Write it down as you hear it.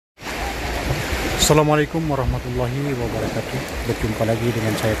Assalamualaikum warahmatullahi wabarakatuh. Berjumpa lagi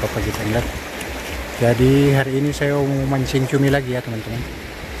dengan saya Papa Gitenglet. Jadi hari ini saya mau mancing cumi lagi ya teman-teman.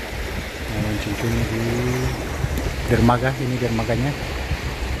 Mau mancing cumi di dermaga. Ini dermaganya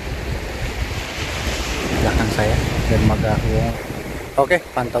belakang saya, dermaga. Oke,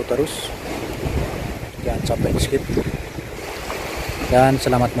 pantau terus, jangan sampai di skip, dan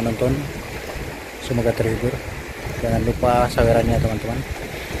selamat menonton, semoga terhibur. Jangan lupa sawerannya teman-teman,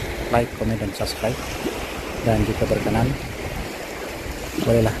 like, komen, dan subscribe. Dan jika berkenan,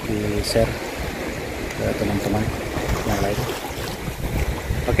 bolehlah di share ke teman-teman yang lain.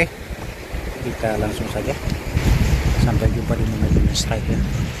 Oke, kita langsung saja. Sampai jumpa di momen strike ya.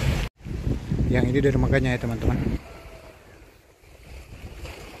 Yang ini dermaganya ya teman-teman.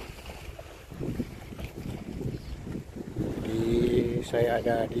 Saya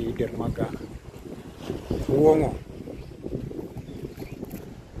ada di dermaga Wongo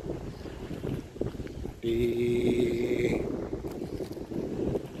di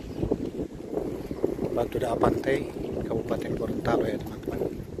Pantai, Kabupaten Gorontalo ya teman-teman.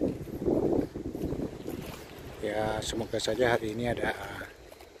 Ya semoga saja hari ini ada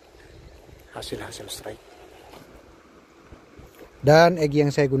hasil strike. Dan egg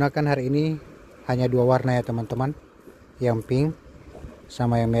yang saya gunakan hari ini hanya dua warna ya teman-teman, yang pink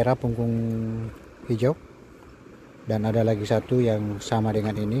sama yang merah punggung hijau, dan ada lagi satu yang sama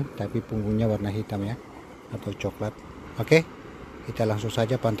dengan ini tapi punggungnya warna hitam ya, atau coklat. Oke, kita langsung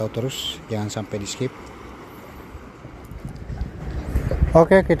saja pantau terus, jangan sampai di skip.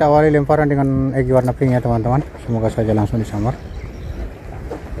 Oke, kita awali lemparan dengan egg warna pink ya teman-teman. Semoga saja langsung disambar.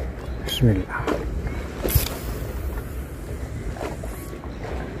 Bismillah.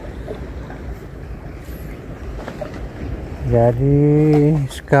 Jadi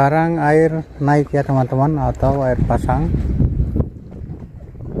sekarang air naik ya teman-teman, atau air pasang,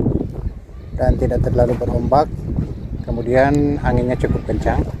 dan tidak terlalu berombak, kemudian anginnya cukup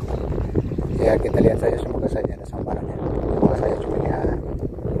kencang ya. Kita lihat saja, semoga saja ada sambarannya. Semoga saja cuma ya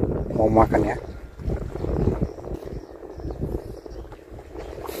mau makan ya.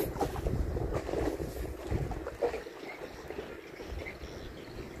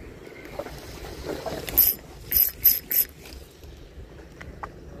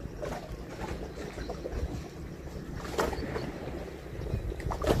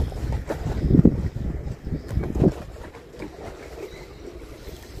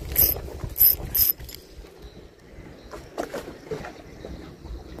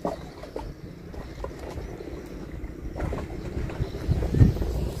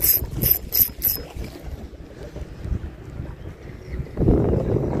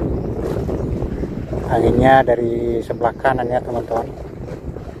 Anginnya dari sebelah kanan ya teman-teman,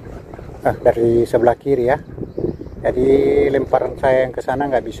 dari sebelah kiri ya. Jadi lemparan saya yang ke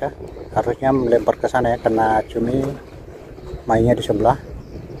sana nggak bisa, harusnya melempar ke sana ya, karena cumi mainnya di sebelah.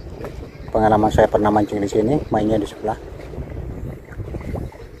 Pengalaman saya pernah mancing di sini, mainnya di sebelah.